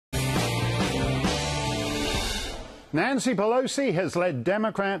Nancy Pelosi has led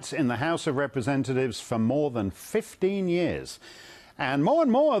Democrats in the House of Representatives for more than 15 years. And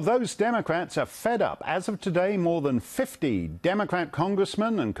more of those Democrats are fed up. As of today, more than 50 Democrat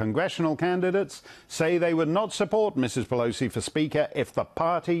congressmen and congressional candidates say they would not support Mrs. Pelosi for Speaker if the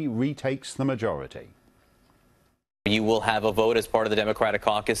party retakes the majority. You will have a vote as part of the Democratic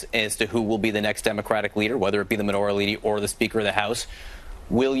caucus as to who will be the next Democratic leader, whether it be the minority leader or the Speaker of the House.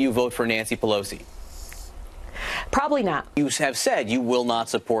 Will you vote for Nancy Pelosi? Probably not. You have said you will not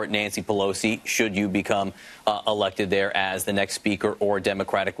support Nancy Pelosi should you become elected there as the next Speaker or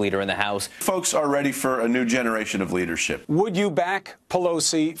Democratic leader in the House. Folks are ready for a new generation of leadership. Would you back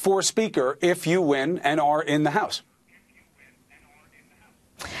Pelosi for Speaker if you win and are in the House?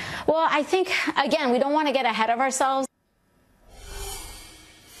 Well, I think, again, we don't want to get ahead of ourselves.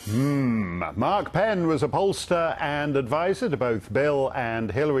 Mark Penn was a pollster and advisor to both Bill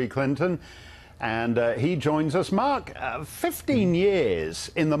and Hillary Clinton. And he joins us. Mark, 15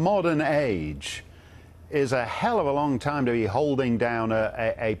 years in the modern age is a hell of a long time to be holding down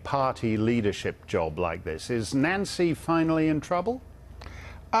a party leadership job like this. Is Nancy finally in trouble?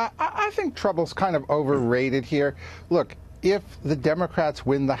 I think trouble's kind of overrated here. Look, if the Democrats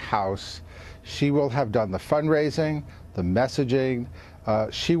win the House, she will have done the fundraising, the messaging.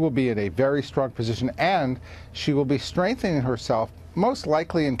 She will be in a very strong position, and she will be strengthening herself most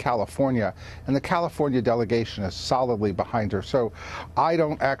likely in California, and the California delegation is solidly behind her. So I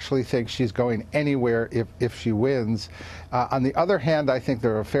don't actually think she's going anywhere if she wins. On the other hand, I think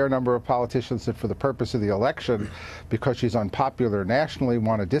there are a fair number of politicians that for the purpose of the election, because she's unpopular nationally,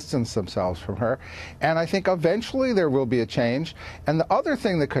 want to distance themselves from her. And I think eventually there will be a change. And the other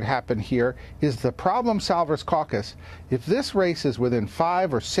thing that could happen here is the Problem Solvers Caucus. If this race is within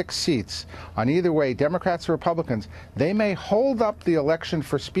 5 or 6 seats on either way, Democrats or Republicans, they may hold up the election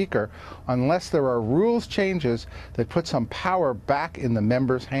for Speaker unless there are rules changes that put some power back in the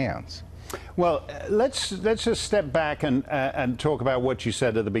members' hands. Well, let's just step back and talk about what you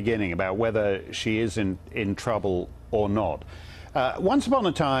said at the beginning about whether she is in trouble or not. Once upon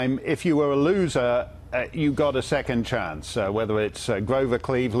a time, if you were a loser, you got a second chance, whether it's Grover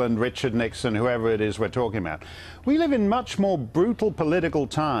Cleveland, Richard Nixon, whoever it is we're talking about. We live in much more brutal political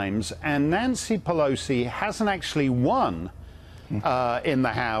times, and Nancy Pelosi hasn't actually won in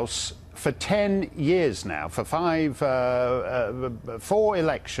the House for 10 years now, for 4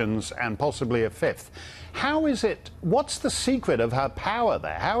 elections and possibly a 5th. How is it, what's the secret of her power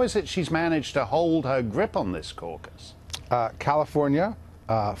there? How is it she's managed to hold her grip on this caucus? California,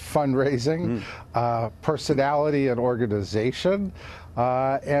 fundraising, personality and organization.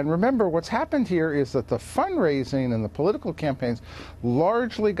 And remember, what's happened here is that the fundraising and the political campaigns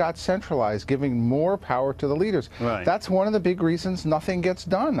largely got centralized, giving more power to the leaders. Right. That's one of the big reasons nothing gets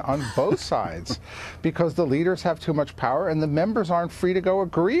done on both sides, because the leaders have too much power and the members aren't free to go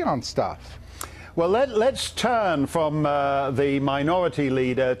agree on stuff. Well, let's turn from the minority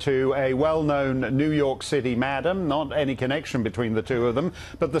leader to a well-known New York City madam, not any connection between the two of them,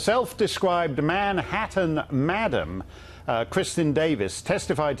 but the self-described Manhattan Madam Kristin Davis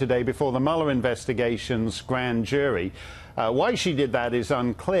testified today before the Mueller investigation's grand jury. Why she did that is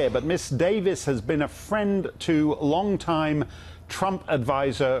unclear, but Miss Davis has been a friend to longtime Trump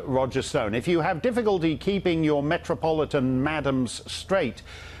advisor Roger Stone. If you have difficulty keeping your metropolitan madams straight,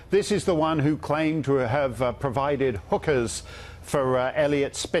 this is the one who claimed to have provided hookers for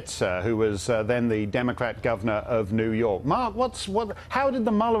Eliot Spitzer, who was then the Democrat governor of New York. Mark, how did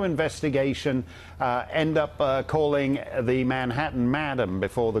the Mueller investigation end up calling the Manhattan Madam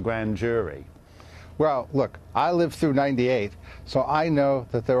before the grand jury? Well, look, I lived through '98, so I know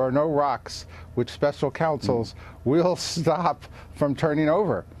that there are no rocks which special counsels will stop from turning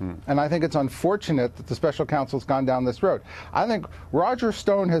over. And I think it's unfortunate that the special counsel's gone down this road. I think Roger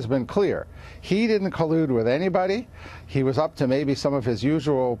Stone has been clear. He didn't collude with anybody. He was up to maybe some of his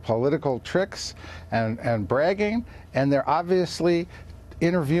usual political tricks and bragging, and they're obviously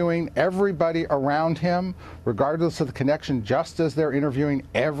interviewing everybody around him, regardless of the connection, just as they're interviewing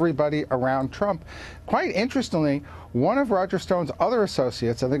everybody around Trump. Quite interestingly, one of Roger Stone's other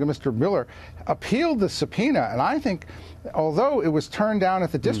associates, I think Mr. Mueller, appealed the subpoena, and I think, although it was turned down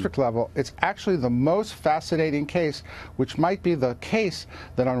at the district level, it's actually the most fascinating case, which might be the case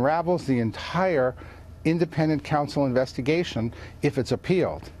that unravels the entire independent counsel investigation if it's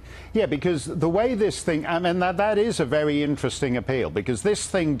appealed. Yeah, because the way this thing, I mean, that is a very interesting appeal, because this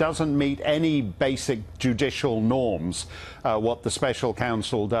thing doesn't meet any basic judicial norms, what the special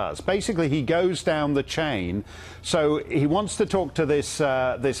counsel does. Basically, he goes down the chain. So he wants to talk to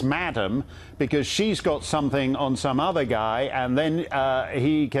this madam because she's got something on some other guy, and then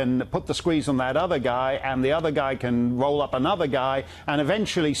he can put the squeeze on that other guy, and the other guy can roll up another guy, and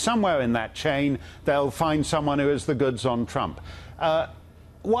eventually somewhere in that chain they'll find someone who has the goods on Trump.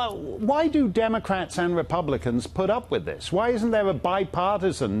 Well, why do Democrats and Republicans put up with this? Why isn't there a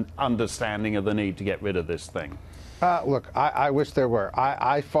bipartisan understanding of the need to get rid of this thing? Look, I wish there were.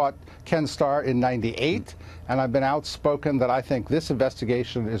 I fought Ken Starr in '98, and I've been outspoken that I think this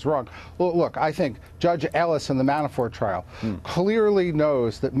investigation is wrong. Look, I think Judge Ellis in the Manafort trial clearly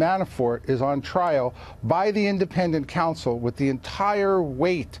knows that Manafort is on trial by the independent counsel with the entire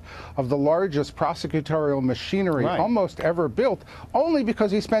weight of the largest prosecutorial machinery almost ever built, only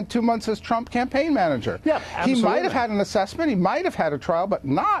because he spent 2 months as Trump campaign manager. Yeah, absolutely. He might have had an assessment, he might have had a trial, but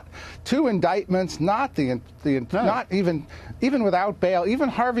not 2 indictments, not not even without bail. Even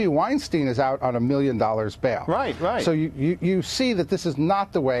Harvey Weinstein is out on $1 million bail. Right, right. So you see that this is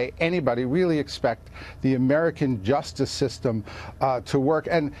not the way anybody really expect the American justice system to work.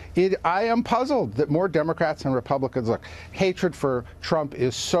 And I am puzzled that more Democrats and Republicans, look, hatred for Trump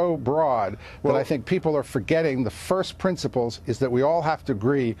is so broad that I think people are forgetting the first principles is that we all have to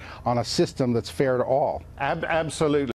agree on a system that's fair to all. Absolutely.